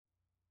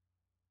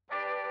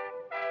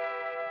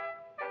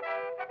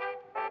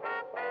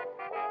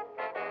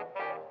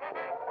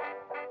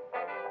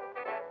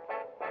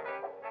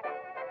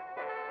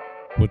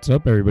What's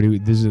up, everybody?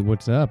 This is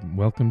What's Up.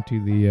 Welcome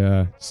to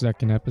the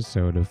second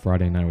episode of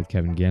Friday Night with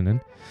Kevin Gannon.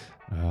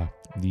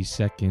 The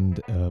second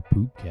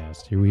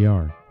Poopcast. Here we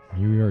are.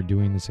 Here we are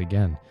doing this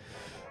again.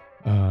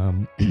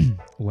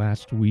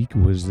 Last week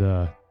was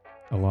a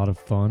lot of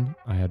fun.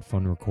 I had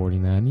fun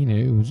recording that. And,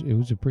 it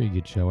was a pretty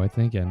good show, I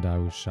think, and I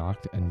was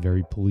shocked and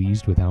very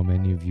pleased with how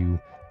many of you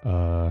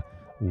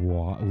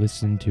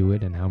listened to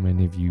it and how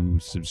many of you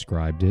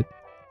subscribed it.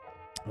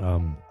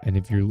 And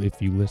if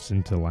you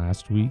listened to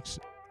last week's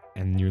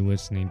and you're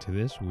listening to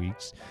this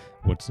week's,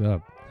 what's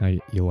up?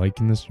 You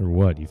liking this or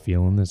what? You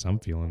feeling this? I'm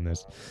feeling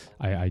this.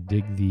 I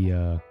dig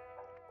the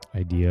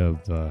idea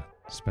of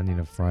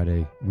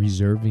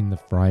reserving the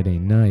Friday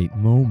night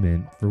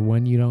moment for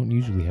when you don't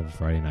usually have a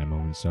Friday night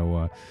moment.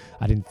 So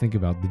I didn't think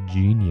about the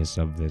genius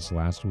of this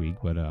last week,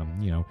 but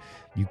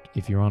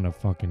if you're on a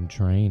fucking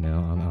train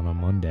on a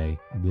Monday,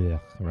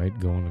 right,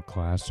 going to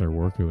class or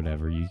work or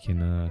whatever, you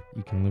can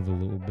live a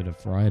little bit of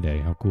Friday.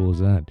 How cool is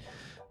that?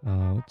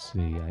 Let's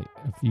see.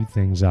 A few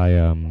things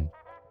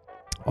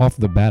off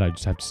the bat, I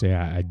just have to say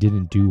I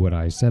didn't do what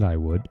I said I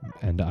would,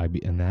 and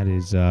that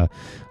is I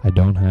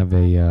don't have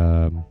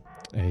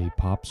a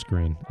pop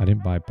screen. I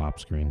didn't buy a pop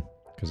screen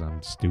because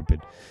I'm stupid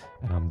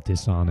and I'm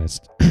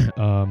dishonest.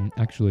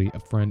 Actually, a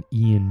friend,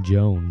 Ian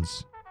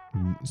Jones,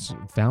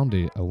 found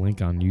a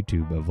link on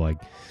YouTube of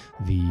like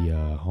the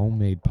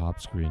homemade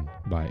pop screen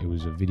it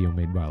was a video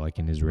made by like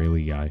an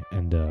Israeli guy,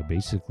 and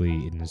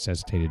basically it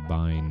necessitated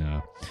buying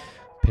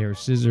pair of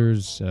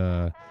scissors,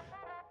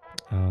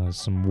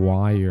 some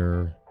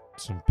wire,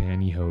 some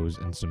pantyhose,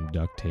 and some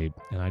duct tape.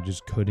 And I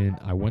just couldn't.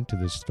 I went to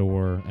the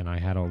store and I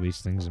had all these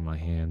things in my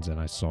hands, and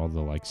I saw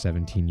the like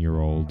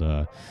 17-year-old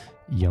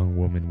young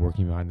woman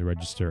working behind the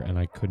register, and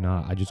I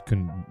just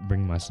couldn't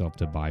bring myself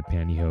to buy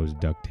pantyhose,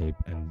 duct tape,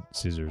 and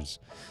scissors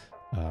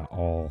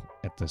all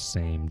at the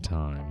same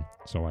time.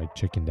 So I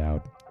chickened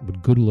out.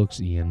 But good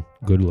looks, Ian.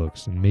 Good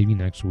looks. And maybe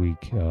next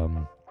week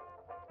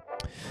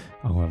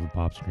I'll have a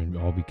pop screen,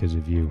 all because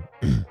of you.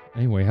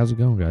 Anyway, how's it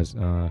going, guys?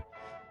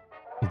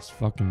 It's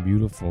fucking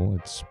beautiful.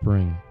 It's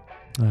spring.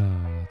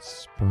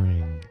 It's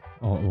spring.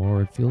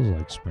 Or it feels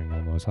like spring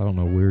almost. I don't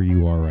know where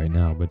you are right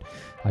now, but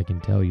I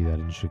can tell you that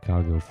in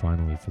Chicago,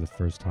 finally, for the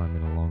first time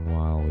in a long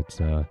while, it's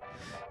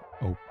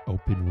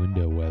open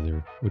window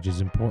weather, which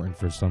is important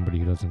for somebody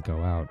who doesn't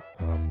go out.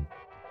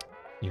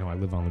 I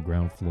live on the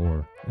ground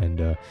floor,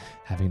 and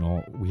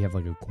we have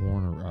like a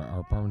corner.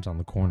 Our apartment's on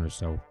the corner,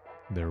 so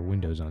there are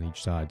windows on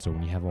each side. So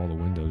when you have all the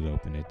windows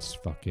open,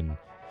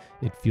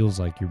 it feels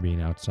like you're being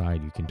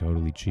outside. You can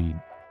totally cheat.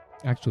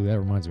 Actually, that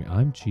reminds me,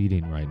 I'm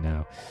cheating right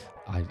now.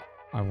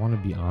 I want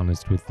to be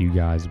honest with you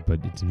guys,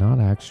 but it's not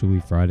actually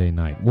Friday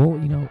night. Well,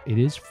 it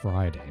is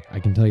Friday. I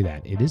can tell you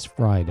that. It is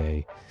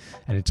Friday,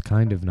 and it's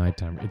kind of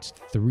nighttime. It's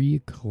 3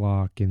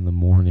 o'clock in the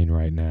morning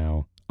right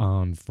now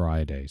on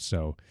Friday.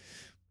 So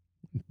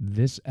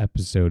this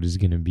episode is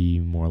going to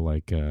be more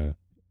like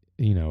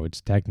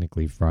it's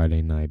technically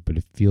Friday night, but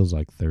it feels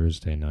like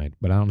Thursday night.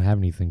 But I don't have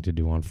anything to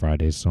do on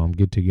Fridays, so I'm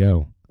good to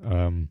go.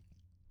 3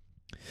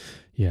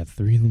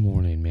 in the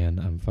morning, man.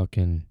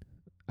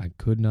 I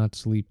could not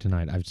sleep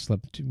tonight. I've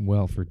slept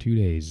well for 2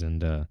 days,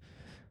 and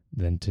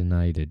then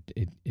tonight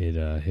it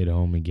hit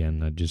home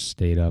again. I just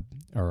stayed up.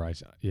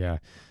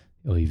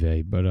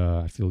 Olivier, but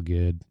I feel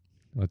good.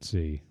 Let's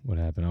see what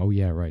happened. Oh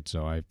yeah, right.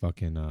 So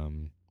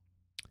I'm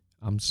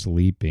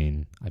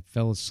sleeping. I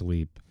fell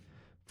asleep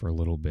for a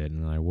little bit,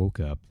 and I woke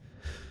up,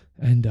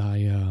 and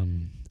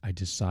I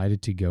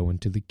decided to go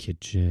into the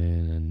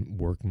kitchen and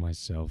work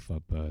myself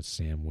up a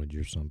sandwich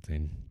or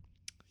something,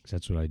 'cause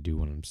that's what I do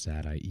when I'm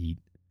sad. I eat,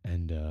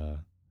 and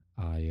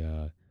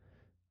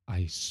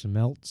I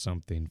smelt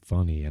something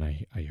funny, and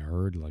I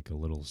heard like a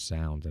little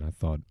sound, and I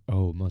thought,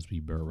 oh, it must be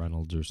Burt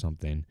Reynolds or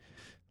something.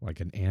 Like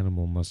an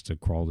animal must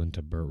have crawled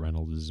into Burt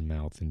Reynolds'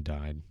 mouth and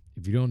died.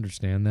 If you don't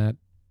understand that,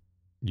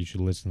 you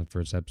should listen to the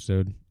first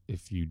episode.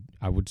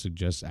 I would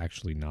suggest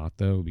actually not,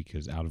 though,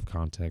 because out of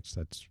context,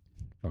 that's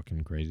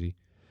fucking crazy.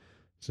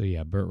 So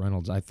yeah, Burt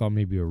Reynolds, I thought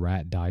maybe a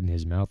rat died in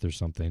his mouth or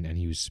something, and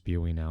he was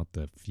spewing out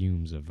the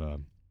fumes of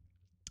a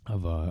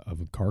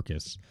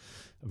carcass,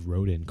 of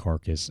rodent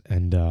carcass.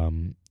 And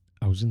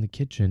I was in the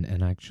kitchen,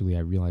 and actually I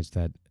realized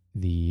that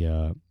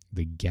the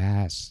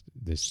gas,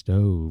 the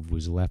stove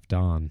was left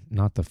on,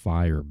 not the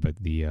fire, but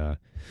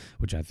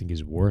which I think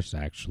is worse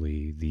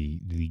actually.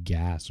 The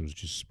gas was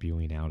just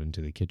spewing out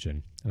into the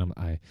kitchen, and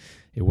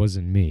it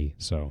wasn't me,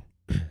 so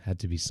it had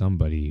to be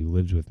somebody who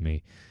lives with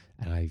me.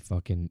 And I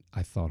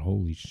thought,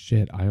 holy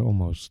shit, I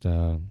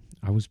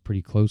was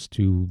pretty close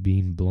to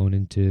being blown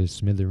into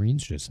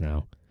smithereens just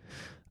now.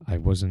 I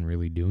wasn't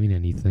really doing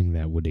anything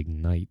that would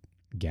ignite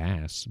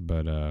gas,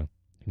 but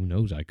who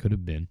knows? I could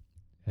have been,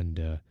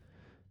 and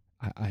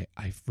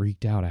I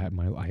freaked out.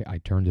 I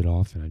turned it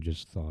off, and I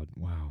just thought,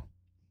 wow,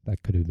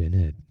 that could have been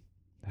it.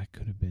 That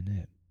could have been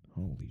it.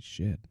 Holy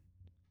shit!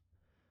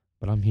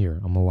 But I'm here.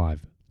 I'm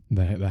alive.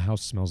 The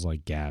house smells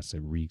like gas.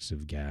 It reeks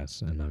of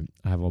gas, and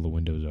I have all the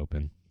windows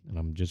open, and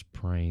I'm just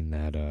praying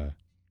that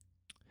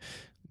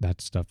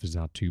that stuff is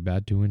not too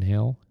bad to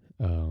inhale.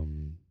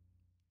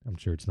 I'm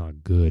sure it's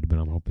not good, but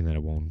I'm hoping that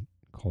it won't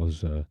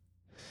cause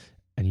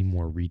any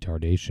more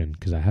retardation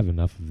because I have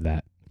enough of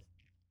that.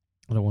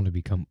 I don't want to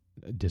become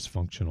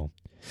dysfunctional.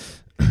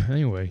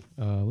 Anyway,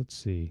 let's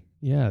see.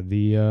 Yeah,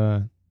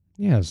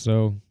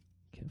 so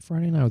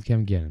Friday Night with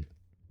Kevin Gannon.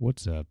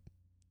 What's up?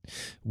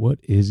 What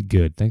is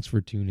good? Thanks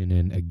for tuning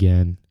in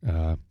again.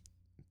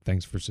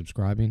 Thanks for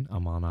subscribing.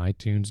 I'm on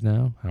iTunes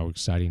now. How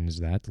exciting is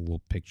that? The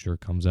little picture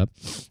comes up.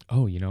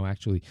 Oh,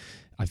 actually,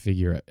 I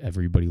figure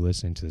everybody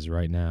listening to this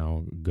right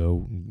now,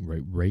 go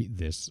rate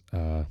this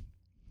on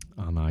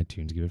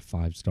iTunes. Give it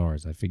 5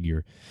 stars. I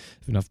figure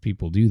if enough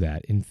people do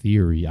that, in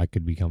theory, I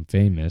could become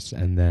famous.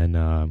 And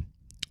then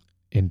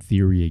in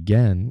theory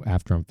again,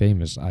 after I'm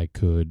famous, I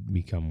could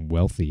become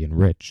wealthy and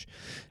rich.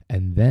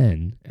 And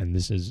then,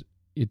 it's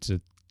a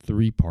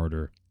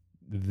 3-parter,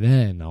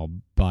 then I'll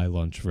buy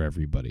lunch for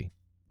everybody.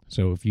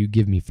 So if you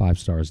give me 5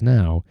 stars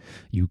now,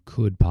 you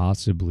could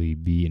possibly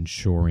be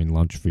insuring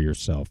lunch for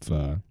yourself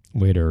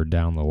later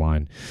down the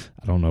line.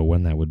 I don't know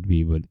when that would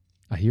be, but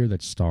I hear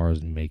that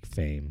stars make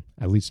fame,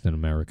 at least in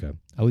America.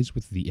 At least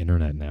with the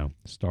internet now.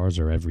 Stars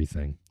are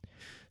everything.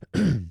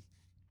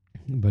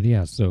 But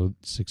yeah, so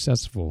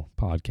successful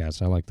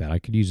podcast. I like that. I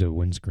could use a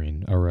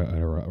windscreen or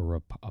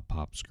a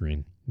pop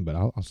screen, but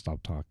I'll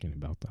stop talking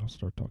about that. I'll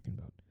start talking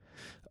about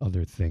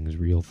other things,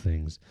 real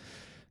things.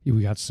 Yeah,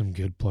 we got some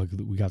good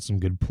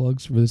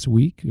plugs for this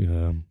week.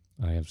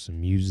 I have some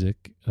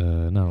music,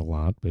 not a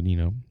lot, but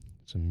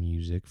some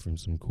music from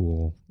some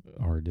cool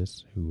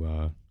artists who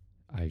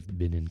I've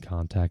been in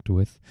contact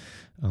with.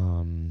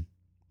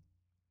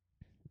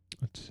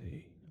 Let's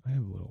see. I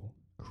have a little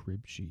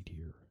crib sheet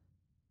here.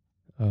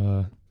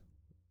 Yeah,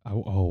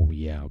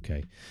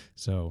 okay.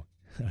 So,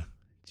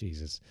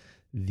 Jesus,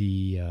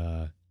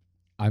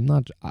 I'm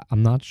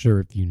not sure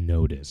if you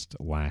noticed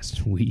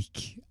last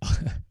week.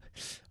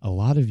 A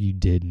lot of you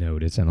did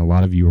notice, and a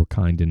lot of you were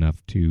kind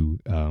enough to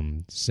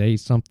say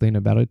something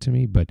about it to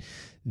me. But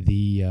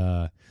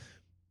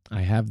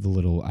I have the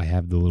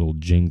little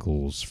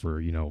jingles for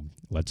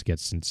Let's Get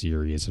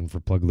Serious and for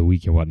Plug of the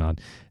Week and whatnot,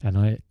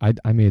 and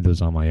I made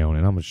those on my own.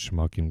 And I'm a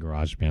schmuck in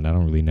GarageBand. I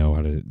don't really know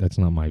how to. That's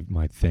not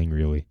my thing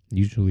really.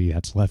 Usually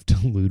that's left to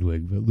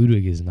Ludwig, but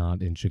Ludwig is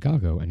not in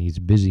Chicago, and he's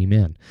a busy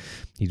man.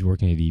 He's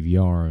working at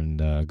EVR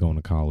and going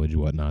to college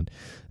and whatnot.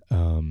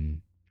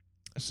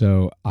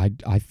 So I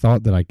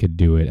thought that I could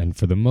do it, and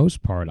for the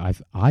most part, I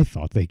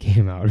thought they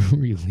came out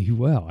really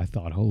well. I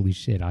thought, holy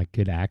shit, I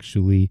could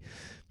actually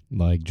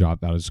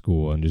drop out of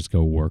school and just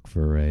go work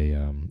for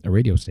a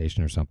radio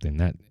station or something.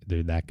 That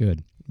they're that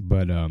good.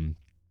 But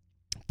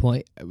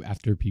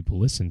after people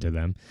listened to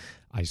them,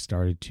 I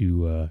started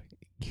to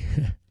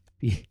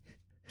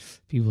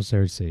people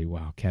started to say,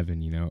 "Wow,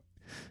 Kevin,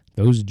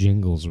 those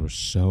jingles were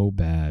so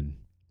bad.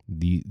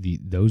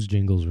 Those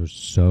jingles were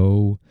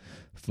so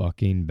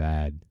fucking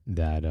bad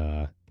that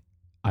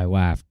I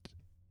laughed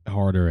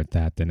harder at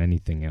that than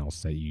anything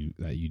else that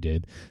you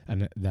did."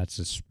 And that's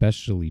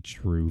especially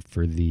true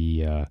for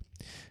the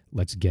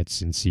Let's Get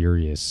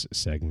Serious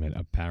segment.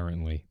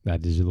 Apparently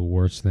that is the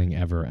worst thing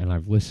ever, and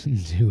I've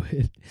listened to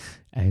it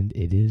and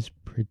it is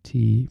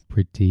pretty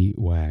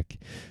whack.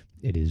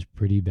 It is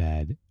pretty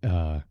bad.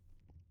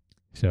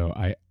 So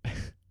I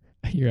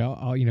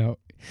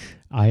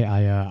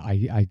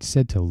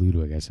said to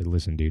Ludwig, I said,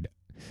 "Listen, dude,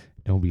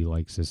 nobody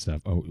likes this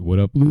stuff." Oh, what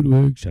up,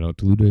 Ludwig? Shout out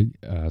to Ludwig.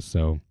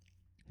 So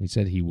he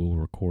said he will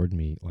record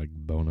me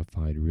bona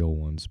fide real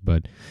ones,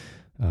 but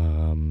I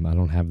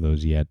don't have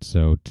those yet.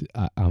 So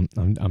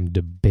I'm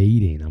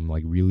debating. I'm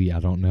really, I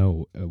don't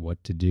know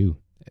what to do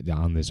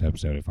on this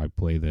episode, if I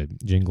play the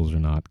jingles or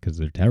not, because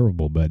they're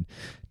terrible. But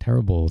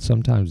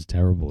sometimes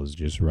terrible is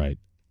just right.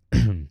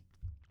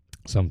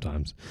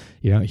 Sometimes,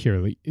 here,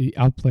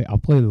 I'll play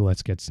the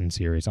Let's Get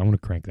Serious. I'm gonna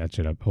crank that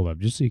shit up. Hold up,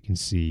 just so you can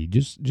see,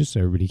 just so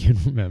everybody can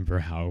remember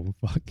how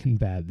fucking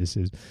bad this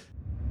is.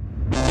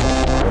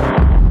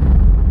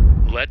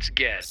 Let's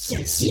Get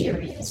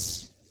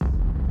Serious.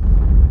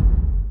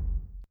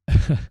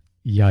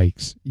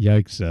 Yikes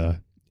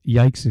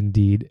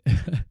indeed.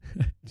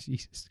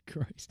 Jesus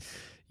Christ.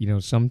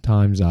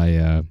 Sometimes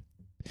I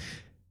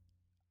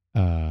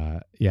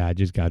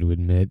just got to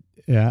admit,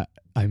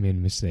 I made a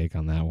mistake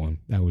on that one.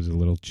 That was a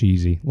little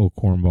cheesy, a little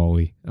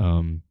cornball-y.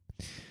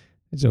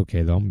 It's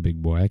okay though. I'm a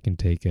big boy. I can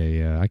take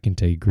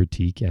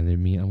critique, and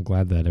I'm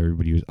glad that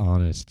everybody was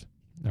honest.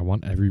 I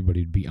want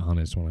everybody to be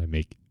honest when I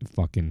make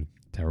fucking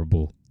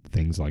terrible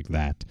things like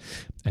that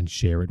and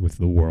share it with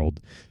the world.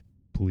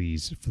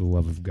 Please, for the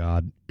love of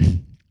God.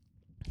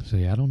 So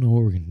yeah, I don't know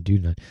what we're gonna do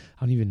tonight.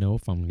 I don't even know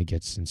if I'm gonna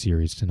get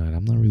serious tonight.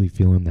 I'm not really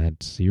feeling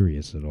that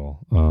serious at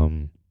all.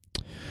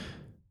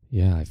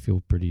 Yeah, I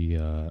feel pretty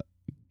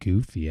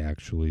goofy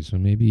actually. So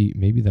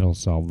maybe that'll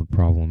solve the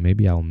problem.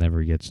 Maybe I'll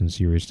never get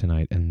serious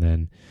tonight, and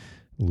then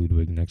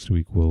Ludwig next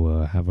week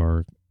will have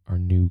our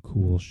new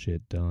cool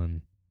shit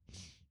done.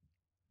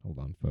 Hold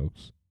on,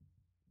 folks.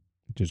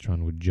 Just trying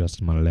to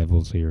adjust my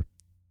levels here.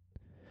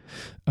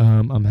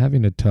 I'm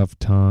having a tough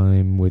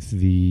time with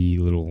the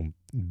little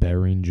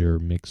Behringer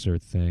mixer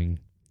thing.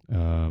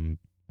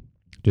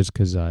 just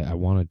because I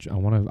want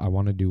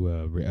to do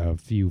a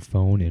few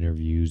phone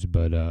interviews,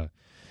 but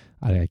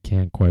I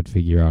can't quite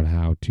figure out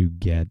how to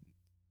get.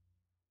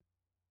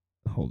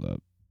 Hold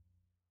up.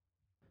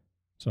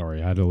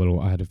 Sorry, I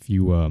had a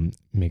few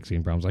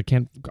mixing problems. I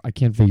can't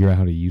figure out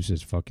how to use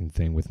this fucking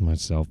thing with my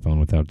cell phone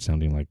without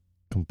sounding like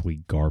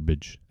complete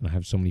garbage. And I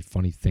have so many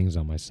funny things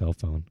on my cell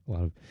phone. A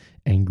lot of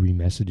angry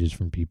messages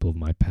from people of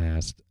my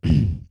past.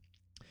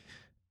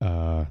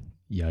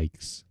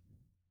 Yikes.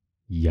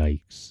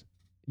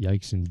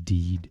 Yikes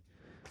indeed.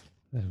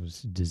 That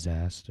was a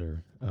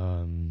disaster.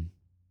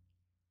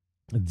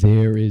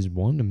 There is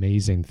one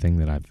amazing thing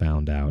that I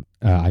found out.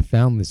 I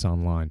found this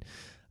online.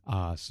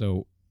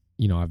 So,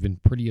 I've been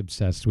pretty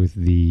obsessed with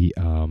the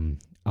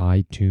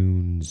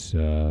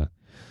iTunes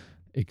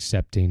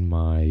accepting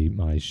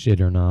my shit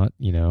or not,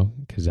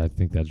 because I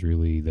think that's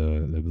really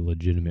the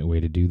legitimate way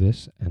to do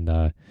this. And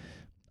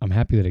I'm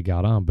happy that it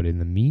got on. But in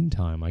the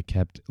meantime, I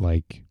kept,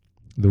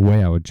 the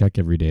way I would check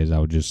every day is I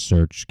would just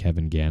search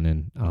Kevin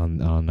Gannon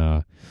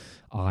on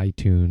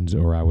iTunes,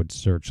 or I would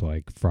search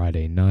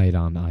Friday night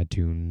on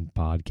iTunes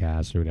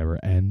podcasts or whatever,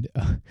 and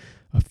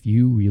a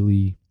few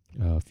really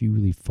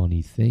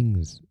funny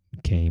things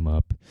came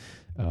up.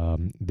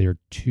 There are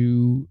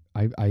two.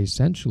 I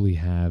essentially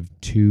have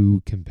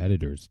two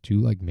competitors,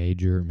 two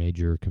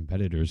major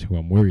competitors who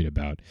I'm worried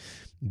about.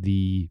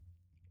 The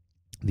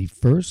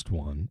first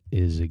one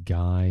is a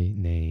guy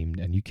named,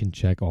 and you can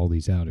check all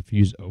these out if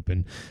you just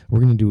open.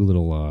 We're gonna do a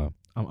little.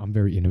 I'm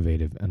very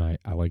innovative, and I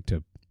like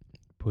to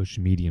push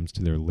mediums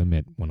to their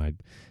limit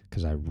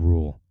because I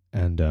rule.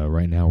 And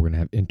right now we're going to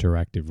have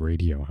interactive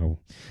radio.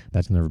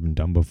 That's never been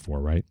done before,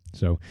 right?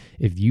 So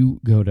if you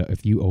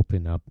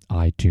open up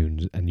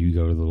iTunes and you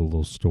go to the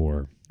little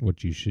store,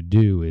 what you should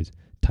do is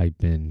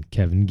type in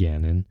Kevin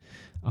Gannon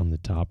on the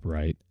top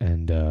right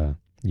and,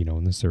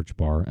 in the search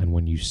bar. And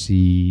when you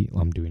see,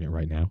 I'm doing it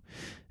right now.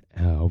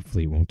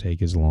 Hopefully it won't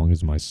take as long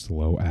as my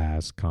slow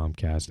ass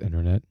Comcast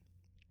internet.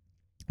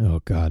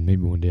 Oh, God,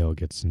 maybe one day I'll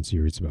get some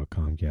serious about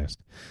Comcast.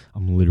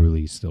 I'm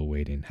literally still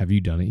waiting. Have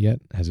you done it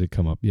yet? Has it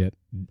come up yet?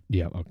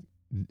 Yeah,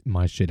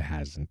 my shit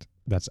hasn't.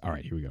 That's all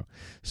right, here we go.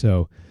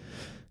 So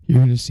you're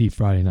going to see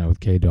Friday Night with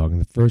K-Dog,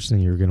 and the first thing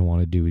you're going to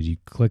want to do is you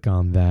click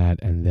on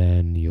that, and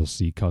then you'll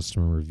see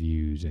customer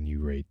reviews, and you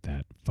rate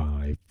that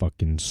 5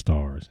 fucking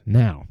stars.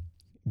 Now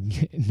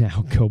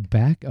go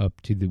back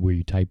up to where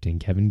you typed in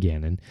Kevin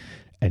Gannon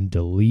and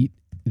delete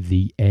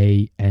the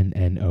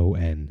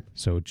ANNON.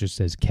 So it just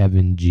says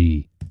Kevin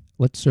G.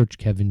 Let's search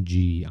Kevin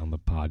G on the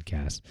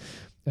podcast.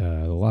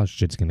 A lot of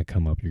shit's going to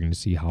come up. You're going to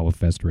see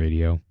HoloFest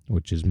Radio,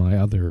 which is my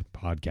other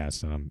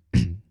podcast. And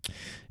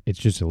it's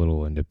just a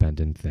little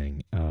independent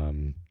thing.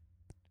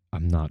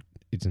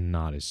 It's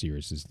not as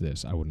serious as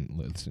this. I wouldn't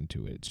listen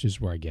to it. It's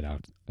just where I get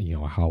out, I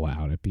holla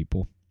out at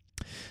people.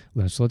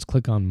 So let's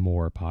click on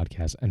more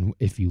podcasts. And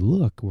if you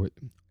look,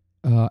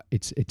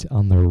 it's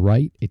on the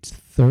right. It's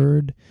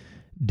third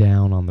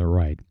down on the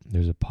right.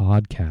 There's a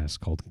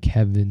podcast called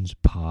Kevin's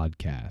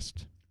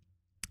Podcast.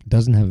 It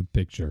doesn't have a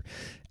picture,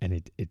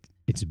 and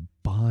it's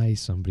by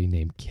somebody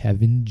named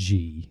Kevin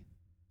G.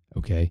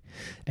 Okay,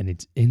 and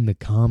it's in the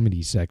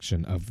comedy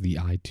section of the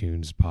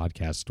iTunes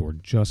podcast store,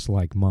 just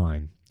like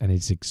mine, and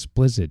it's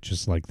explicit,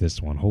 just like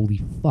this one. Holy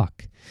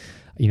fuck!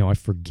 I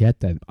forget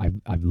that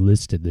I've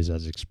listed this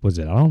as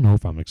explicit. I don't know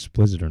if I'm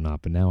explicit or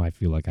not, but now I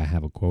feel like I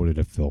have a quota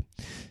to fill.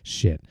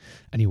 Shit.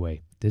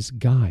 Anyway, this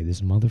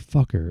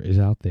motherfucker is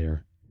out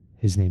there.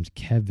 His name's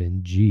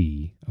Kevin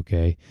G,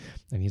 okay?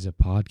 And he's a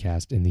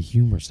podcast in the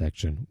humor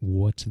section.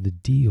 What's the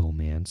deal,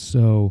 man?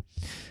 So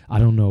I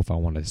don't know if I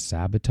want to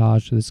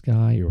sabotage this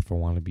guy or if I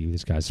want to be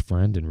this guy's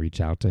friend and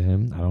reach out to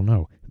him. I don't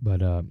know.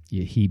 But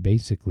he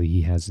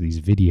has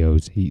these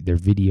videos. They're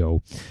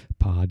video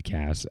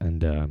podcasts,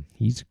 and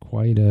he's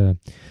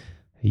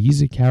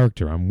he's a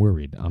character. I'm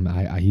worried. I'm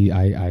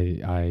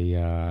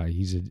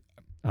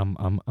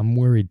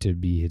worried to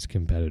be his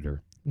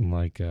competitor.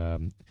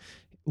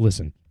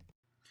 Listen.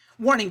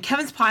 Warning,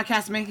 Kevin's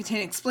podcast may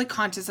contain explicit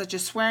content such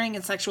as swearing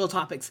and sexual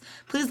topics.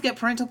 Please get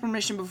parental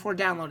permission before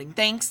downloading.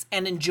 Thanks,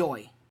 and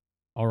enjoy.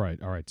 All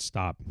right,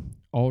 stop.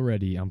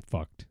 Already, I'm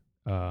fucked.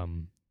 I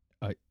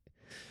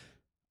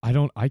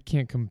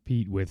can't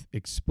compete with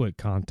explicit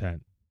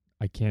content.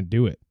 I can't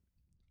do it.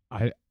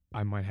 I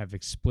might have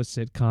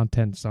explicit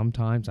content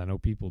sometimes. I know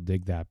people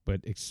dig that,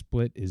 but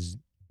explicit is,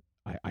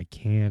 I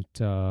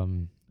can't,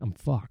 I'm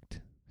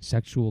fucked.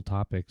 Sexual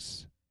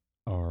topics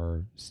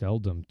are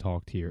seldom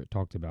talked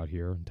about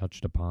here and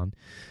touched upon.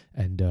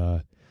 And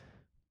do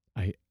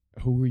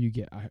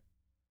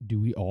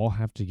we all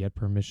have to get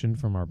permission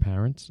from our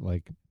parents?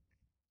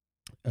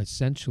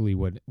 Essentially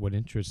what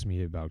interests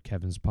me about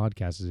Kevin's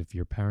podcast is if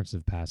your parents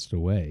have passed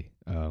away,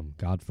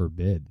 God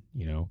forbid,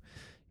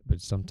 but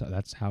sometimes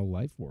that's how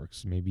life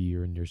works. Maybe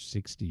you're in your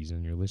 60s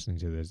and you're listening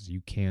to this. You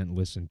can't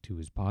listen to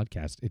his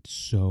podcast. It's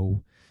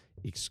so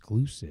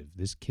exclusive.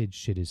 This kid's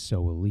shit is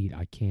so elite.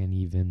 I can't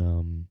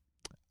even,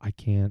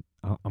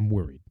 I'm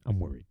worried.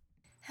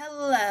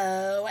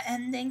 Hello,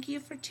 and thank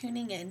you for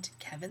tuning in to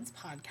Kevin's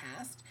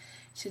podcast.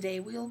 Today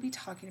we will be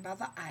talking about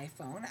the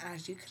iPhone,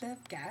 as you could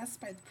have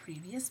guessed by the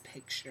previous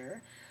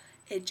picture.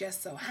 It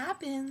just so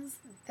happens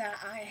that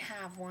I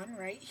have one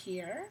right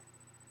here.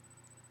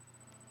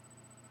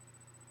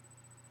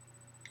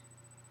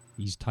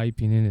 He's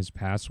typing in his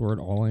password.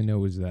 All I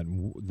know is that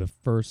the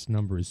first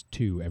number is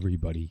 2,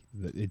 everybody.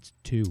 It's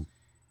 2.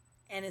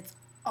 And it's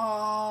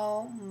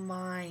all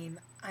mine.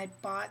 I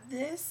bought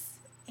this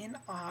in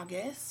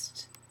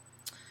August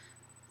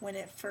when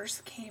it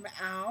first came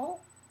out,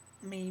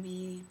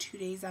 maybe 2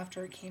 days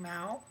after it came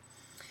out.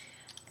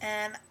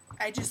 And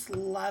I just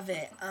love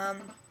it.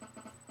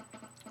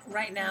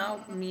 Right now,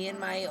 me and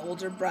my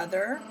older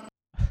brother.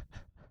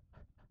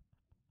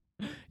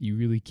 You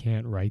really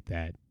can't write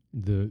that.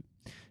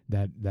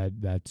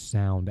 That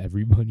sound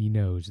everybody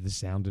knows, the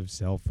sound of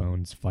cell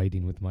phones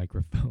fighting with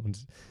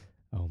microphones.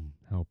 How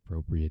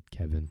appropriate,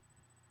 Kevin.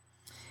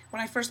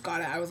 When I first got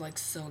it, I was like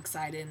so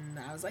excited, and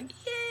I was like,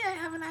 yay, I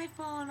have an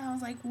iPhone. I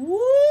was like, woo!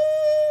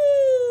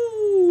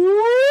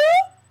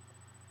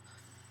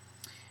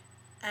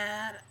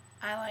 And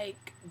I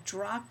like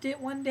dropped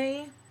it one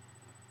day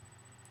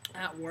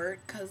at work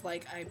because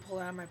like I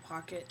pulled it out of my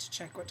pocket to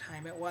check what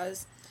time it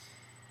was.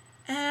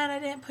 And I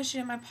didn't push it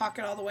in my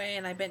pocket all the way,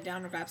 and I bent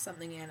down to grab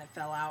something, and it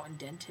fell out and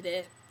dented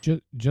it.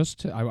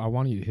 I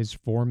want you. His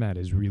format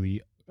is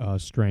really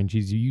strange.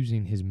 He's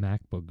using his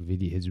MacBook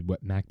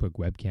MacBook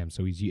webcam,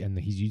 so he's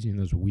using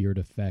those weird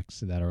effects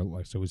that are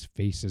like, so his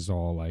face is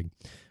all like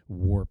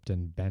warped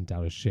and bent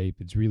out of shape.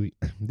 It's really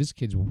this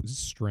kid's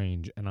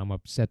strange, and I'm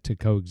upset to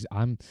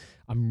I'm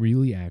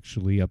really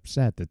actually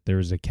upset that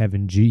there's a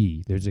Kevin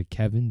G. There's a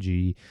Kevin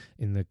G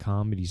in the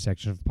comedy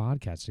section of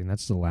podcasting.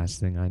 That's the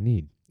last thing I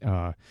need.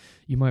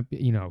 You might be,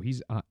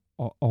 he's,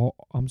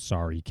 I'm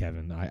sorry,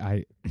 Kevin.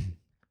 I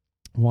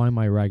why am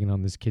I ragging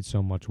on this kid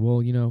so much?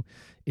 Well,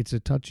 it's a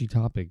touchy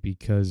topic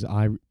because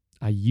I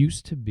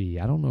used to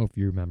be, I don't know if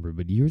you remember,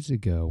 but years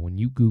ago when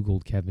you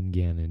Googled Kevin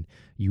Gannon,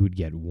 you would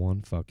get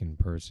one fucking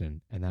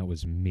person, and that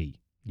was me.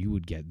 You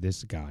would get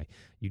this guy.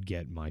 You'd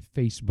get my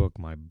Facebook,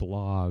 my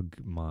blog,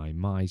 my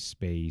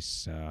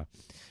MySpace,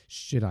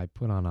 shit I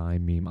put on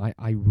iMeme.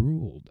 I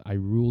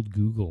ruled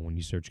Google when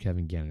you search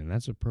Kevin Gannon, and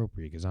that's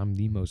appropriate because I'm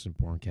the most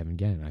important Kevin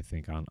Gannon, I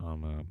think, on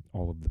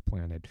all of the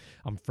planet.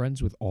 I'm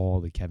friends with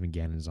all the Kevin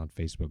Gannons on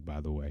Facebook, by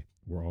the way.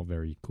 We're all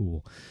very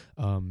cool.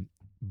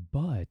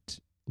 But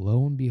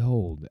lo and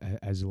behold,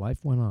 as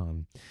life went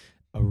on,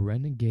 a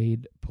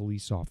renegade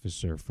police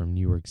officer from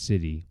New York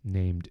City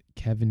named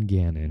Kevin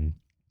Gannon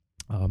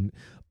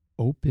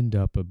opened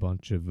up a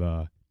bunch of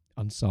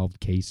unsolved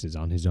cases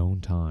on his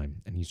own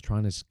time, and he's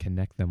trying to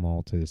connect them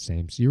all to the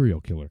same serial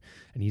killer,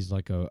 and he's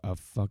like a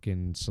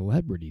fucking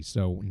celebrity.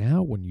 So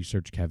now when you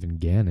search Kevin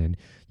Gannon,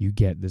 you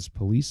get this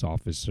police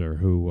officer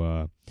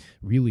who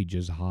really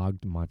just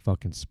hogged my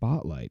fucking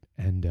spotlight,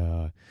 and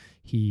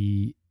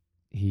he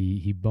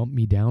bumped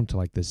me down to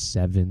like the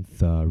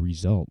 7th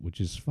result, which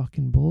is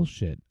fucking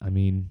bullshit. I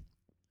mean,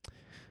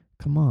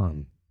 come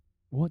on.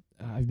 What?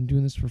 I've been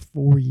doing this for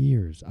 4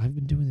 years.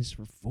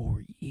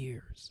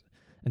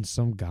 And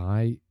some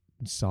guy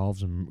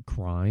solves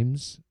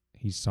crimes.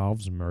 He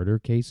solves murder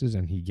cases,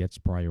 and he gets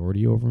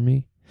priority over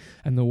me.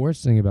 And the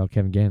worst thing about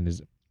Kevin Gannon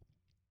is,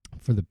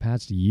 for the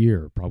past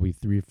year, probably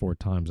 3 or 4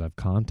 times, I've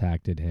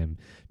contacted him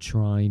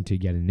trying to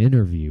get an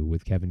interview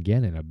with Kevin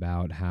Gannon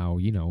about how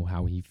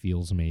he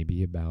feels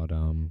maybe about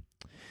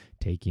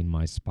taking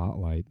my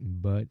spotlight.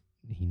 But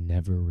he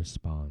never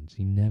responds.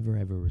 He never,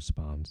 ever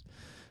responds.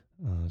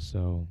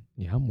 So,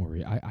 yeah, I'm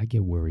worried. I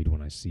get worried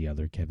when I see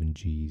other Kevin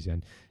G's.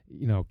 And,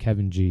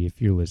 Kevin G,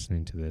 if you're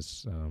listening to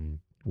this,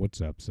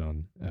 what's up,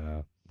 son?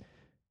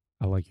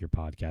 I like your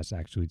podcast.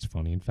 Actually, it's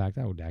funny. In fact,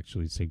 I would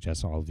actually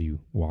suggest all of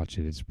you watch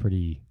it. It's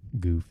pretty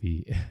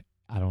goofy.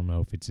 I don't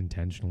know if it's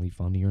intentionally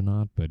funny or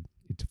not, but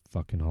it's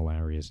fucking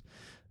hilarious.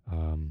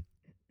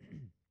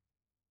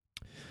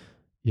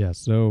 Yeah,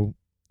 so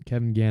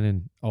Kevin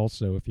Gannon,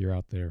 also, if you're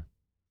out there,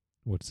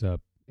 what's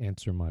up?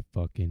 Answer my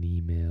fucking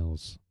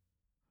emails.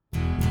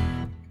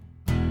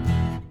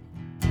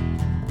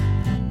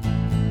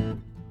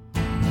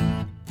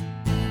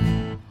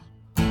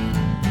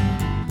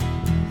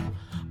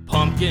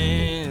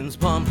 Pumpkins,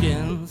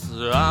 pumpkins,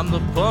 I'm the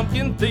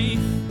pumpkin thief.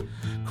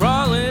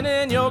 Crawling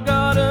in your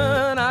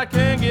garden, I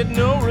can't get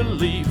no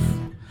relief.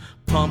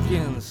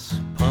 Pumpkins,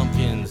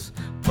 pumpkins,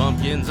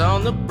 pumpkins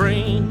on the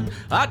brain.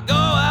 I'd go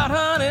out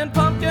hunting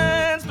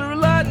pumpkins through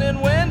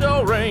lightning, wind,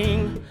 or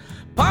rain.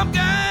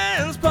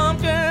 Pumpkins,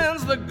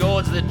 pumpkins, the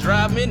gourds that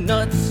drive me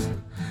nuts.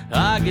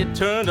 I get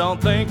turned on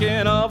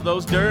thinking of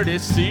those dirty,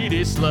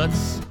 seedy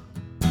sluts.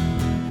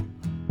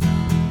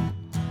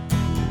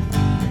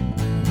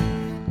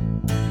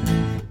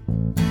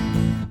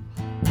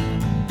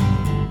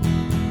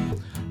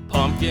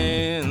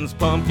 Pumpkins,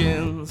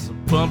 pumpkins,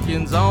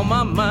 pumpkins on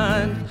my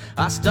mind.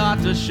 I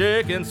start to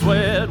shake and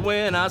sweat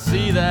when I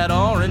see that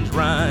orange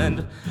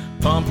rind.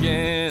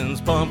 Pumpkins,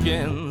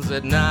 pumpkins,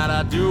 at night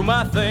I do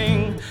my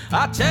thing.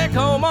 I take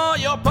home all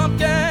your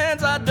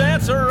pumpkins, I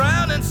dance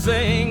around and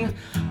sing.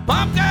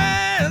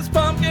 Pumpkins,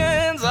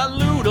 pumpkins, I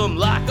loot them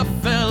like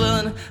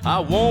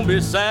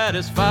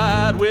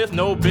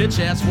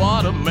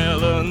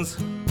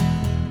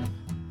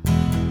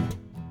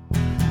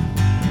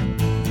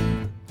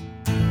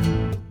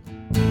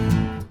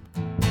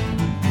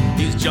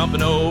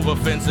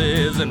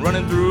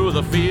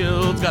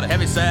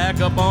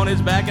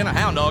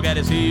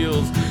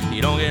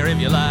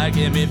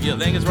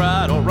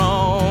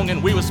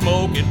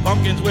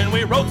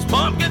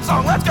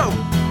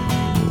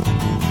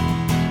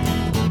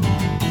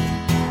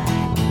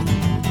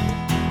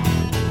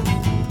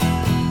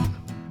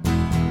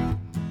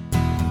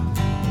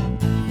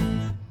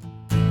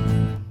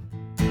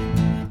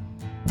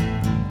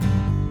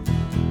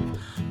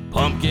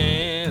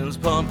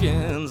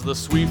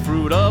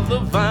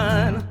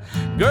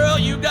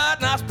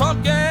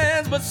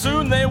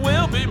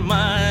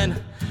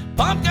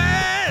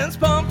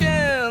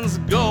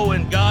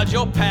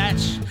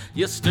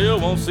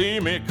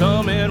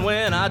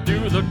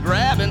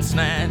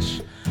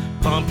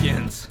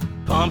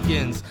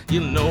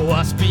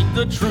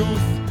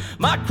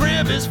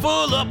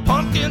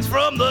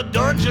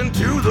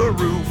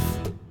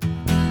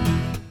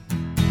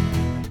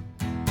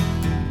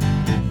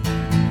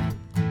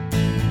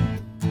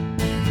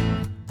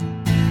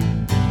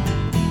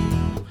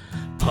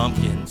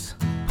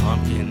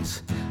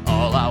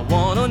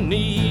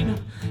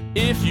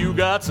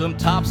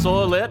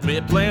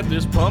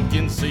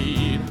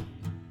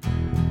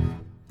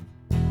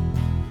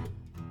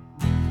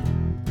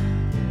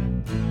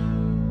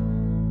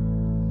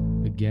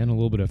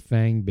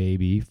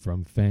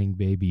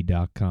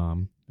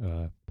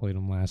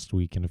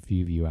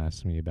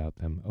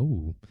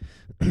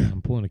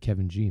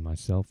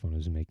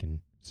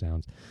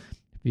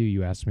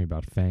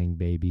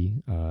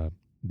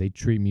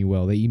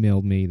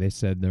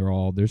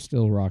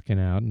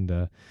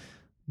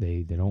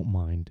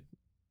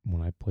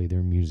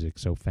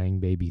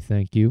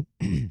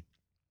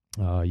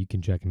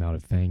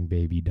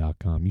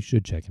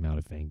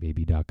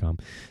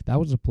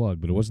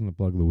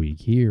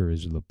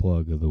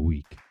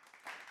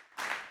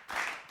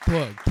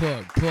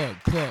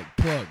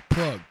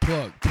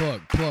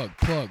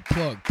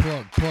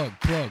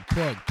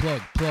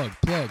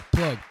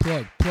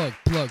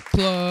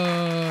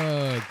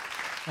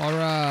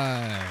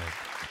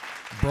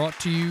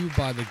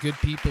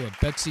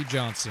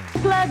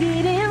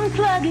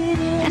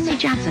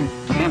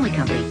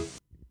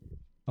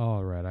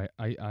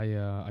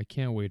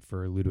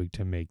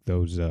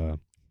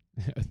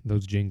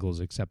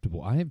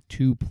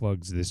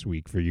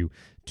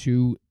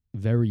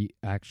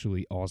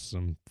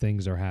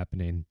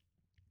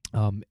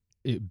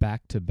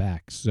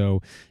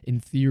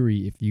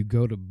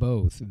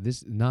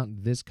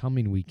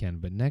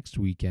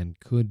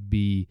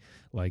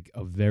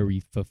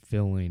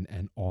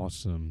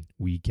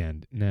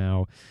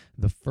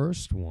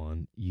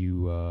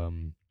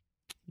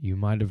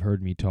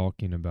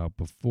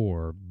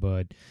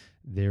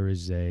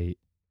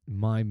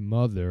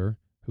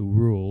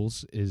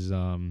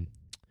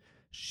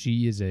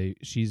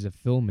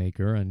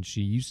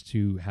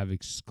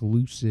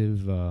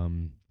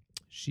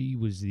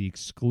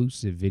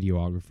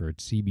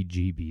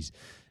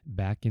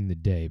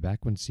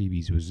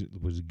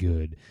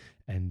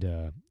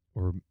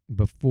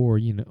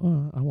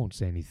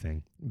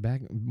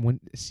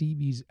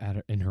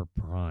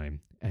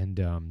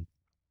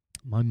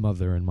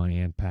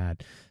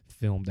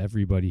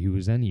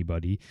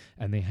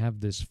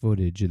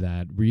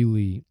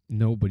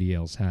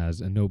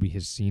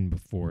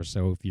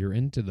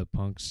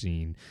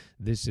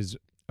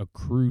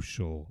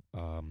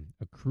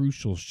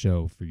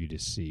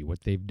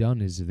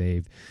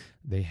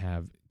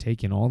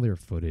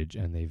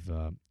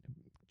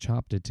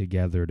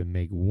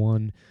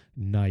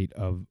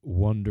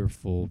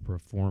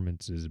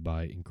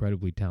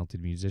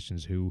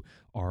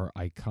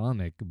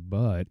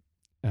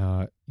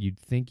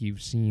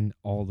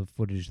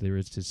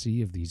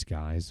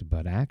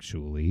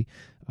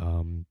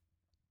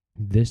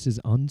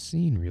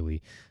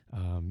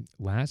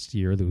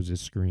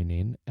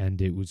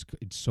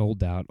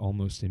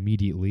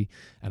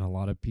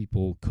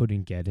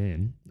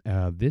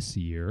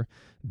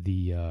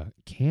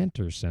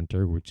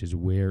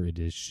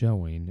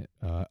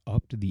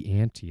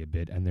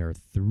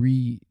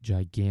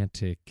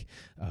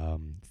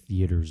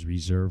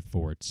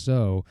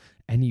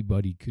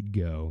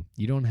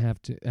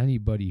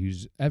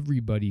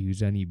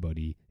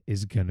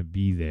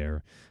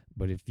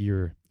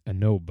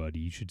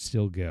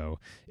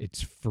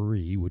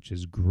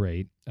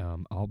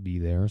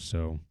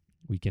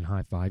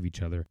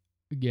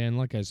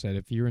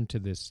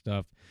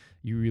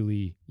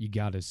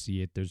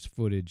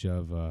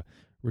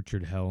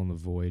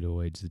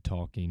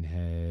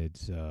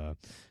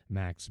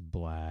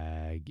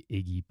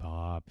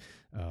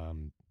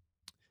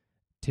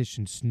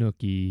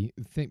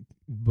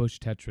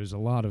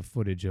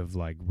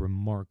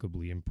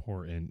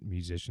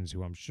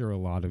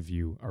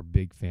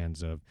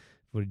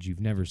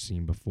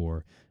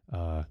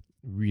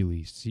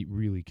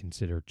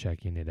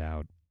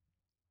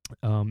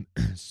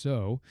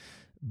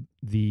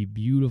The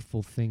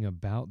beautiful thing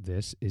about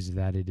this is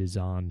that it is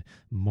on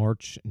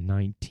March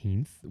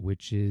 19th,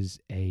 which is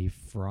a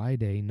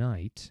Friday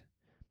night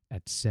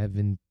at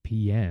 7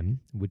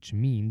 p.m., which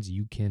means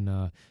you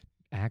can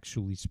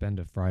actually spend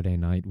a Friday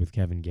night with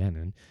Kevin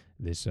Gannon.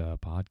 This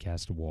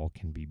podcast wall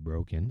can be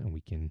broken, and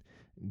we can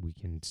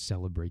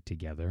celebrate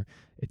together.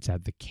 It's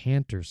at the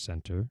Cantor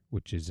Center,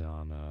 which is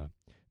on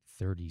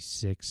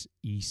 36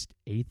 East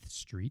 8th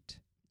Street.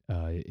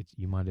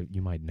 You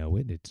might know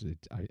it.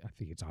 I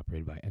think it's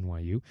operated by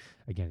NYU.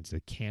 Again, it's the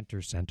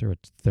Cantor Center.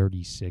 It's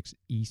 36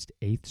 East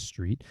 8th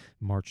Street,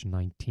 March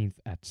 19th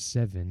at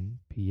 7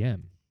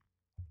 p.m.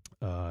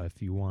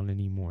 If you want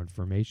any more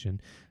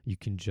information, you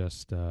can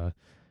just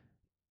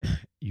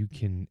you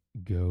can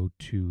go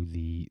to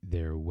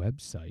their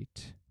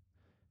website,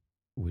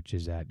 which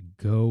is at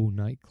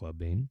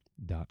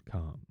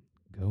gonightclubbing.com.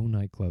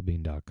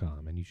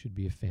 gonightclubbing.com, and you should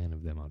be a fan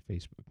of them on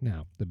Facebook.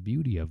 Now, the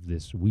beauty of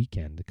this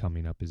weekend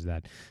coming up is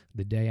that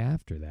the day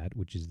after that,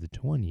 which is the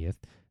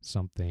 20th,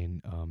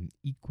 something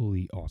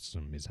equally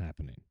awesome is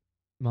happening.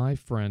 My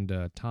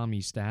friend Tommy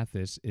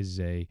Stathis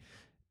is a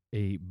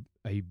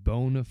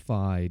bona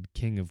fide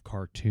king of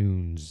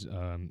cartoons.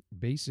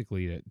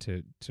 Basically,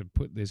 to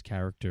put this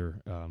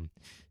character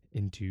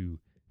into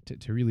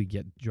to really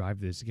drive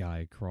this guy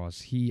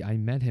across. I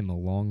met him a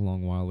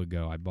long while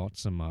ago. I bought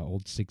some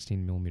old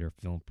 16mm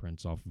film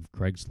prints off of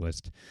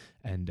Craigslist,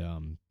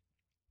 and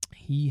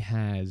he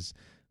has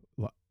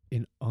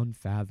an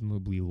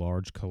unfathomably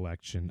large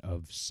collection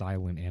of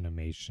silent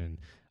animation.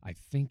 I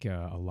think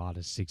a lot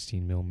of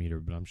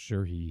 16mm, but I'm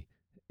sure he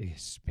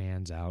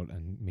spans out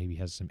and maybe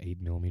has some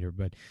 8mm,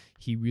 but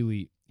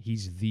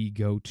he's the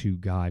go-to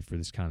guy for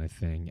this kind of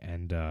thing,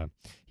 and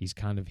he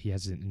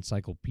has an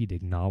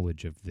encyclopedic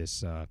knowledge of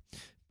this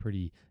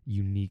pretty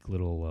unique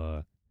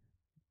little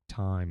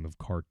time of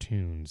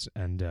cartoons,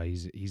 and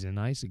he's a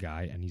nice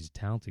guy, and he's a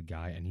talented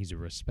guy, and he's a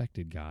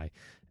respected guy,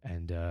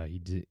 and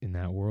in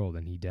that world,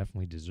 and he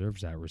definitely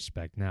deserves that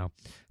respect. Now,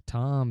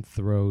 Tom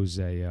throws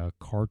a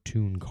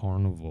cartoon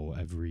carnival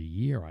every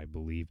year, I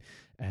believe,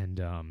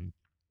 and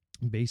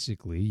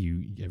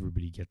basically,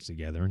 everybody gets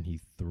together and he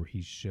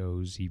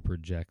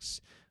projects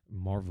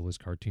marvelous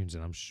cartoons,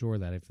 and I'm sure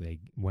that if they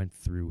went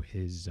through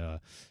his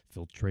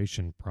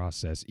filtration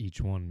process, each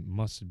one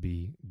must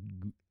be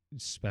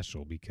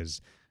special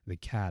because the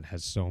cat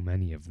has so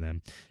many of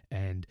them.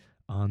 And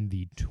on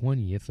the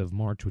 20th of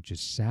March, which is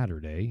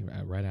Saturday,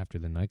 right after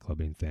the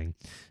nightclubbing thing,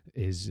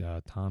 is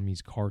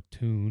Tommy's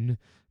Cartoon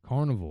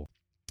Carnival.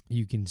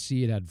 You can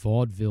see it at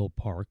Vaudeville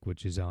Park,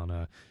 which is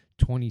on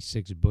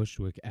 26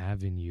 Bushwick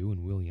Avenue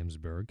in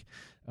Williamsburg.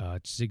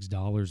 It's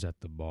 $6 at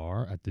the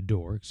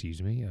door.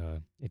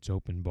 It's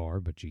open bar,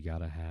 but you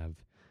gotta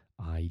have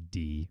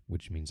ID,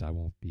 which means I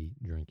won't be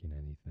drinking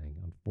anything,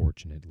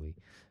 unfortunately.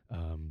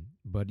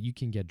 But you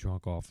can get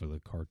drunk off of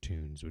the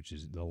cartoons, which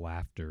is the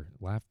laughter.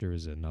 Laughter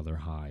is another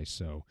high,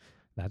 so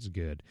that's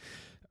good.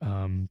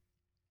 I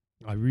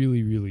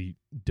really, really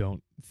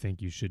don't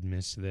think you should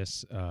miss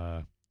this.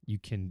 You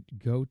can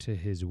go to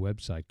his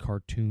website,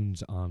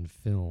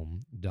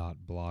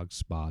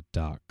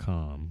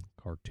 cartoonsonfilm.blogspot.com,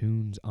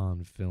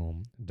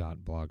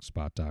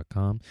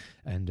 cartoonsonfilm.blogspot.com,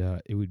 and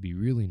it would be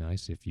really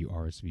nice if you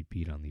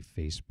RSVP'd on the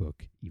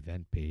Facebook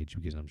event page,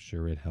 because I'm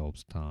sure it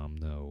helps Tom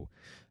know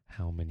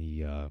how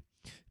many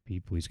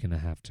people he's going to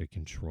have to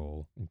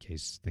control in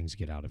case things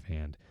get out of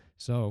hand.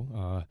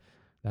 So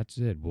that's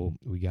it.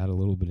 We got a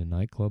little bit of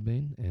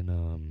nightclubbing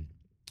and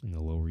in the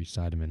Lower East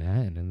Side of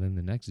Manhattan, and then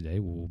the next day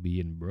we'll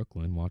be in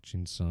Brooklyn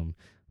watching some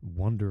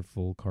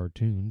wonderful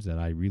cartoons that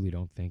I really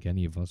don't think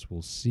any of us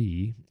will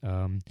see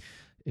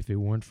if it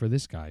weren't for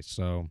this guy.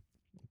 So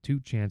 2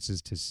 chances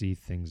to see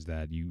things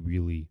that you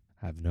really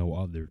have no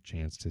other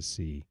chance to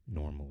see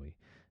normally,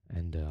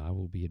 and I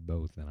will be at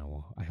both, and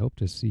I hope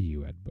to see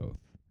you at both.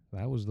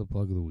 That was the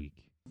plug of the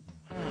week.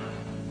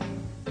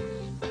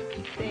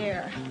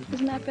 There.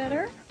 Isn't that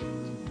better?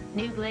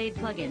 New Glade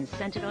plug-in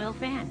scented oil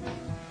fan.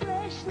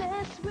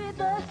 Freshness with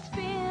a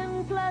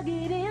spin. Plug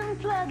it in,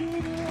 plug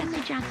it in.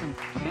 SC Johnson,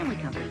 family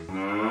company.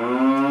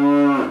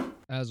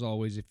 As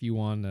always, if you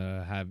want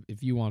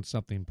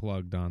something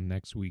plugged on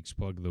next week's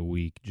plug of the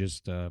week,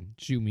 just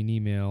shoot me an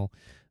email,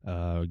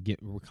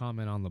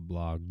 comment on the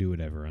blog, do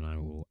whatever, and I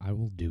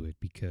will do it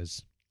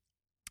because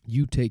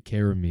you take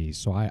care of me,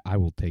 so I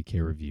will take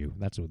care of you.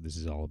 That's what this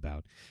is all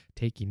about,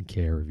 taking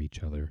care of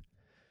each other.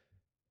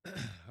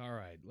 All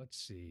right, let's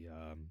see.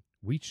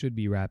 We should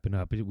be wrapping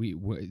up.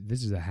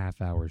 This is a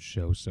half-hour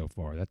show so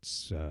far.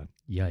 That's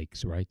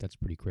yikes, right? That's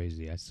pretty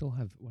crazy. I still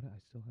have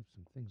some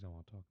things I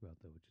want to talk about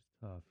though, which is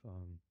tough.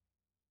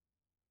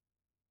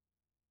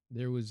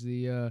 There was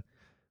I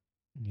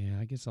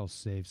guess I'll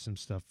save some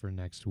stuff for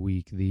next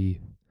week.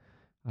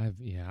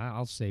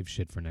 I'll save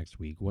shit for next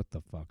week. What the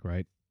fuck,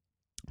 right?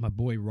 My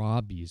boy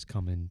Robbie is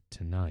coming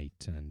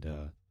tonight, and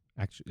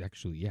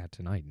Actually,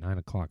 tonight, 9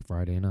 o'clock,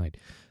 Friday night.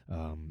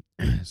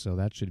 So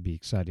that should be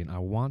exciting. I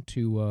want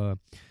to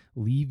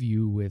leave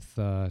you with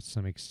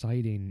some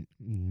exciting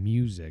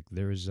music.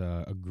 There's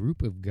a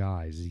group of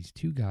guys, these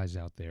 2 guys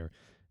out there,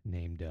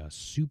 named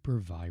Super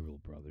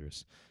Viral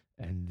Brothers,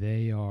 and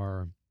they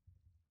are,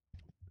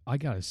 I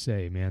gotta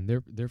say, man,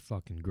 they're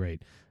fucking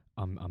great.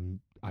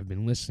 I've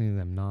been listening to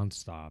them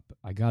nonstop.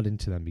 I got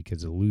into them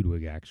because of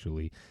Ludwig,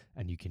 actually,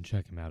 and you can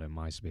check them out at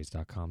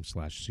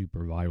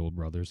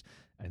myspace.com/superviralbrothers,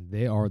 and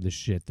they are the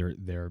shit.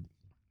 They're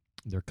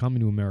coming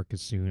to America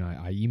soon.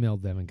 I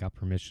emailed them and got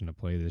permission to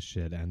play this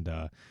shit, and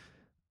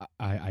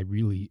I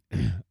really,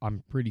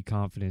 I'm pretty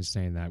confident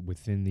saying that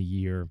within the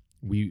year,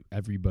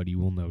 everybody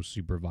will know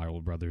Super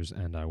Viral Brothers,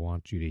 and I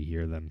want you to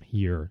hear them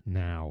here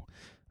now.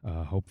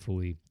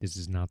 Hopefully, this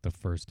is not the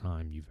first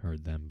time you've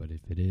heard them, but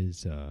if it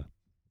is,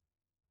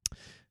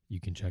 you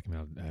can check them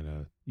out at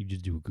you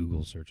just do a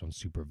Google search on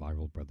Super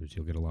Viral Brothers.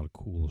 You'll get a lot of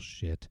cool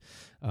shit.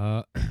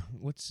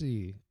 Let's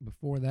see.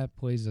 Before that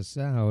plays us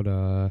out,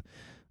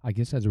 I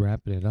guess that's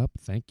wrapping it up.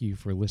 Thank you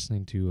for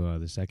listening to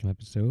the second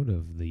episode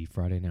of the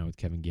Friday Night with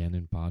Kevin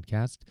Gannon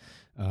podcast.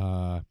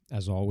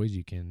 As always,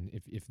 you can,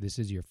 if this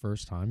is your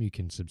first time, you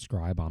can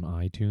subscribe on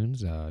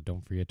iTunes.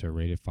 Don't forget to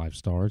rate it 5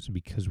 stars,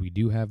 because we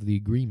do have the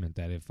agreement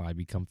that if I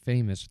become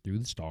famous through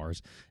the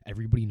stars,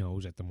 everybody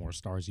knows that the more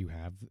stars you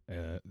have,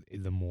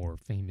 the more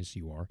famous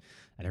you are.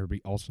 And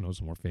everybody also knows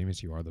the more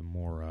famous you are, the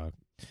more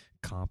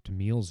comped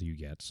meals you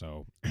get.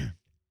 So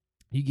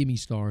you give me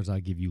stars, I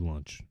give you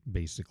lunch,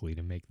 basically,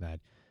 to make that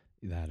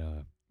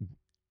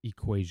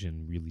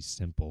equation really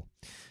simple.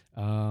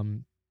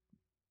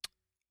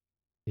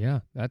 Yeah,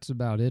 that's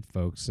about it,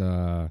 folks.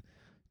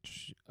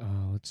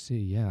 Let's see.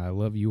 Yeah, I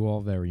love you all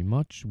very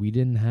much. We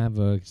didn't have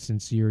a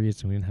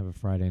Sincerious, and we didn't have a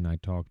Friday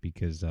Night Talk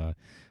because,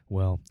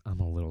 well, I'm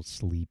a little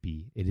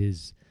sleepy. It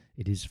is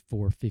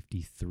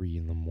 4:53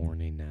 in the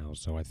morning now,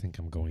 so I think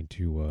I'm going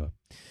to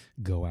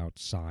go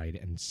outside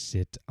and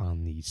sit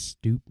on the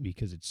stoop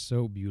because it's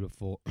so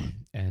beautiful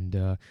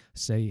and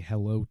say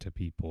hello to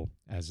people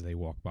as they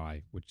walk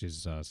by, which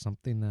is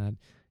something that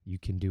you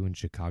can do in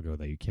Chicago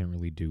that you can't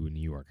really do in New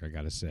York, I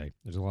gotta say.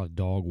 There's a lot of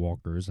dog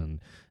walkers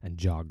and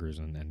joggers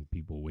and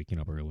people waking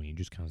up early, and you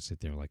just kind of sit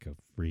there like a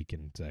freak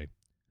and say,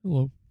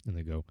 hello, and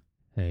they go,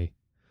 hey.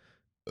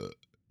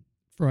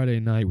 Friday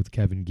Night with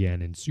Kevin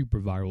Gannon.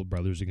 Super Viral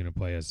Brothers are going to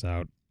play us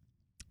out.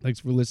 Thanks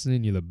for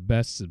listening. You're the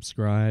best.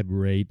 Subscribe,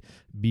 rate,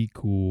 be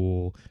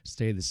cool,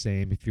 stay the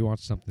same. If you want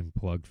something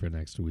plugged for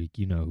next week,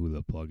 you know who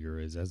the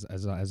plugger is.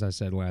 As I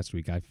said last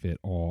week, I fit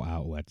all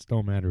outlets.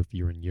 Don't matter if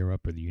you're in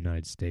Europe or the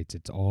United States.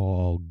 It's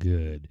all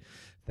good.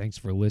 Thanks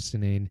for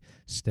listening.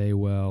 Stay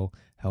well.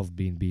 Health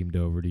being beamed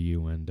over to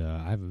you. And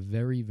I have a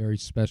very, very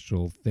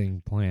special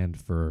thing planned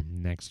for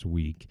next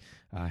week.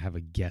 I have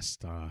a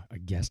guest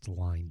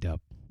lined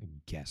up.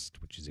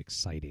 Which is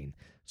exciting.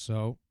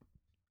 So,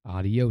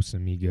 adios,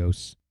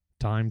 amigos.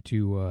 Time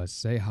to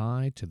say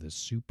hi to the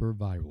Super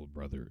Viral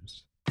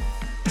Brothers.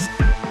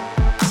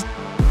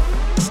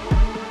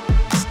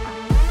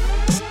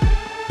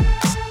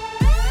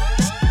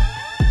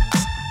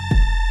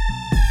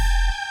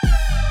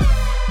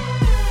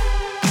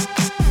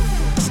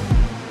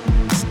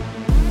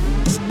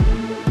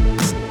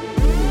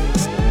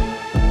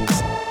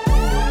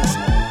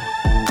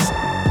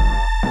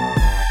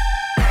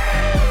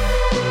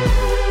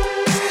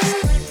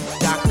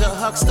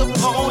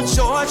 Huxtable,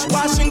 George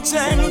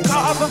Washington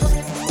Carver,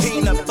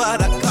 peanut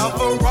butter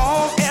cover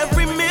on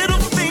every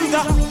middle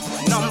finger.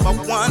 Number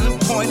 1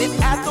 pointed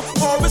at the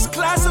poorest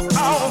class of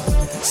all.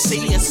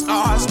 Seeing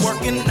stars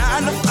working 9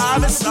 to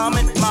 5 at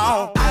Summit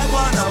Mall. I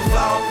wanna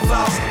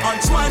Volvo on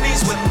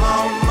 20s with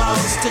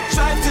momos to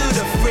drive to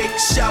the freak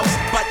show,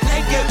 but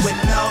naked with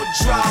no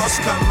draws.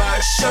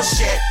 Commercial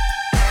shit.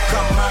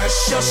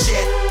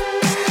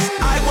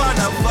 I want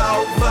a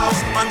Volvo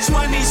on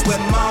 20s with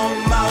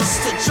momos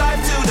to drive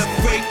to the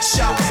freak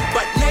show,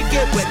 but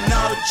naked with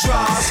no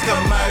draws.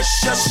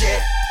 Commercial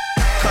shit.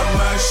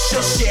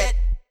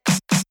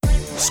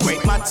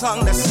 Scrape my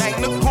tongue to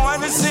sang the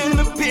corners in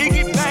the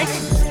piggy bank.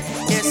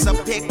 It's a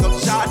pickle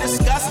jar,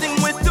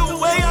 disgusting with the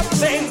way I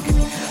think.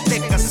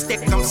 Pick a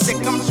stick, I'm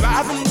sick, I'm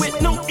driving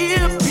with no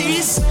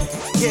earpiece.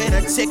 Get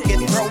a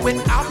ticket, throw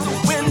it out the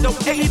window,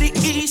 80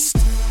 East.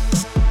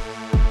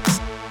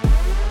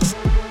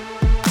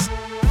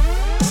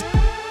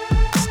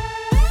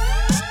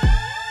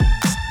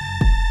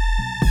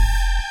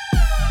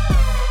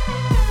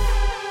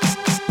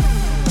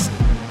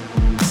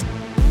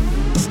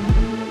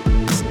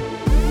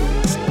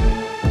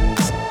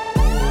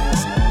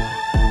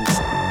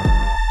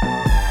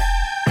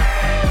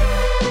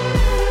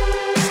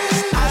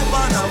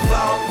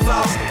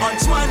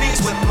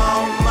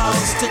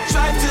 To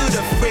drive to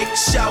the freak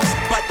show,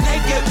 but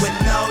naked with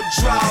no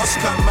draws.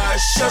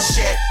 Commercial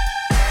shit.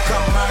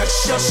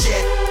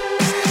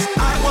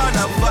 I want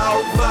a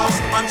Volvo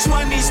on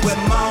 20s with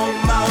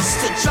momos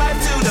to drive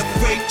to the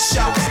freak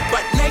show,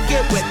 but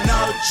naked with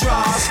no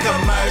draws.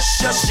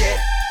 Commercial shit.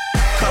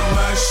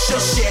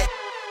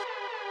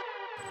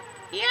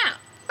 Yeah,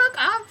 look,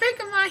 I'm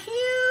picking my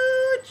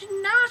huge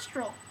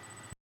nostril.